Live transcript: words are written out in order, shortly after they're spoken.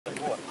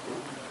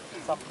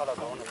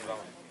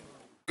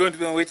Going to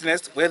be a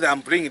witness whether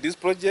I'm bringing this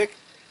project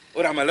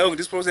or I'm allowing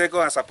this project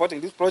or I'm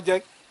supporting this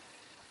project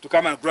to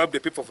come and grab the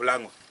people of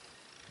Lango.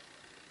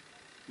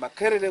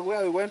 Makerere,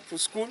 where we went to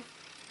school,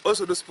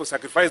 also those people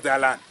sacrificed their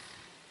land.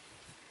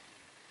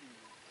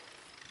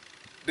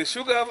 The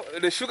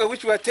sugar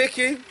which we are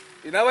taking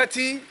in our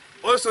tea,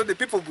 also the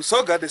people of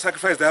Busoga, they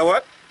sacrificed their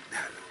what? Their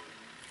land.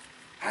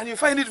 And you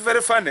find it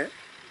very funny.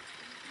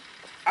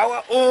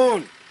 Our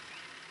own,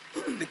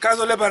 the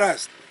Kazo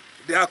laborers,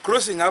 they are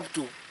crossing up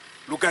to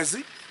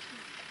Lukazi,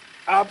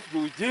 up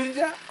to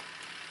Jinja,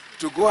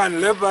 to go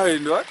and labor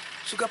in what?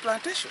 Sugar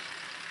plantation.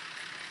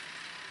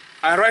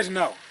 And right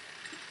now,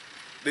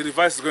 the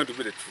reverse is going to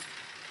be the truth.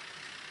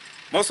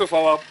 Most of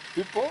our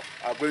people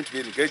are going to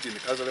be engaged in the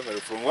Kazo labor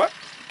from what?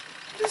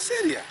 This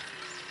area.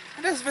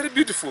 And that's very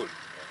beautiful.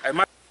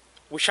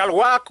 We shall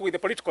work with the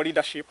political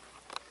leadership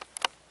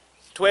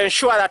to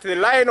ensure that the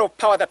line of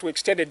power that we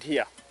extended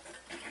here,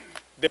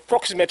 the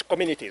proximate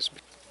communities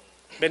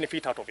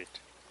benefit out of it.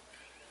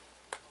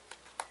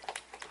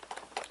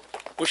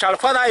 We shall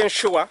further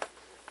ensure,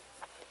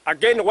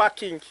 again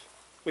working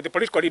with the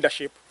political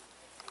leadership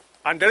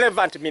and the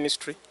relevant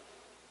ministry,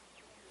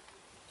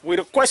 we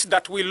request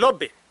that we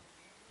lobby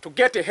to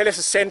get a health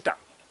center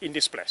in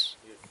this place.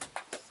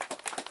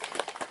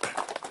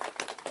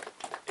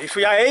 If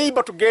we are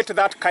able to get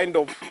that kind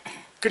of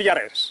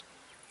clearance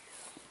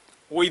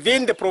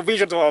within the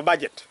provisions of our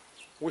budget,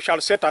 we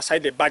shall set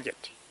aside a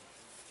budget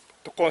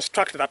to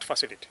construct that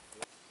facility.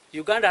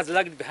 Uganda has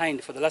lagged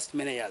behind for the last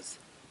many years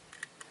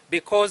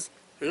because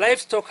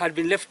livestock had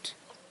been left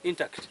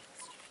intact.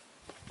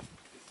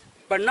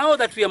 But now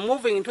that we are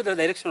moving into the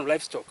direction of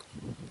livestock,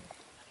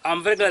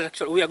 I'm very glad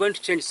actually we are going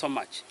to change so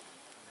much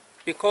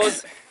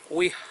because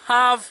we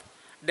have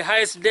the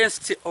highest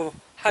density of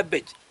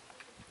herbage,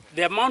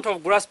 the amount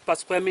of grass per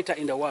square meter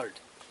in the world.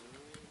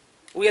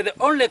 We are the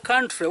only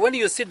country, when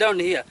you sit down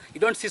here, you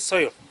don't see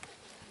soil.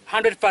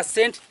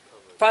 100%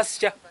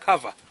 pasture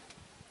cover.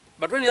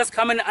 But when you ask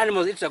how many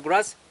animals eat the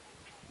grass,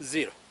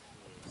 0.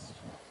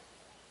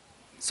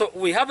 So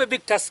we have a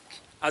big task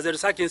as a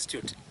research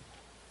institute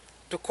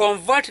to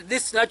convert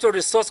this natural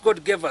resource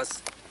God gave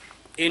us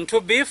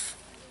into beef,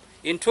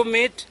 into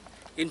meat,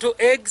 into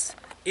eggs,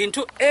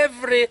 into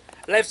every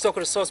livestock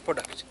resource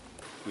product.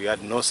 We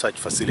had no such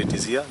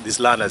facilities here. This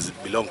land has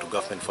belonged to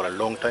government for a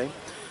long time,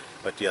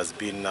 but it has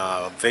been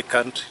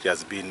vacant, it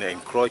has been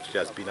encroached, it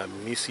has been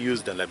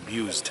misused and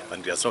abused,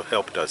 and it has not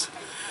helped us.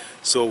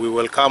 So we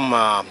welcome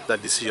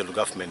that decision of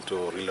government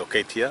to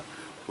relocate here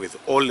with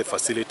all the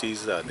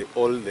facilities,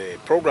 all the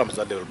programs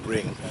that they will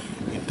bring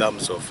in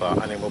terms of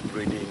animal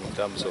breeding, in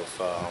terms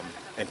of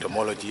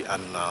entomology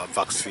and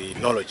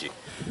vaccinology.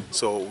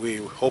 So we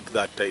hope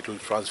that it will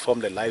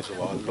transform the lives of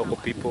our local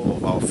people,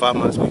 of our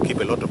farmers. We keep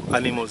a lot of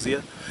animals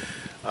here.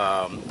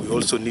 We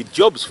also need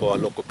jobs for our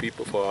local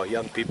people, for our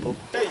young people.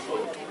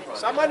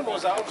 Some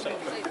animals are outside.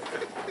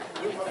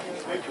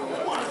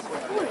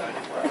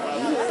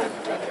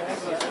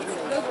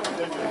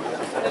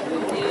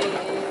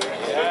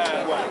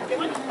 Yeah.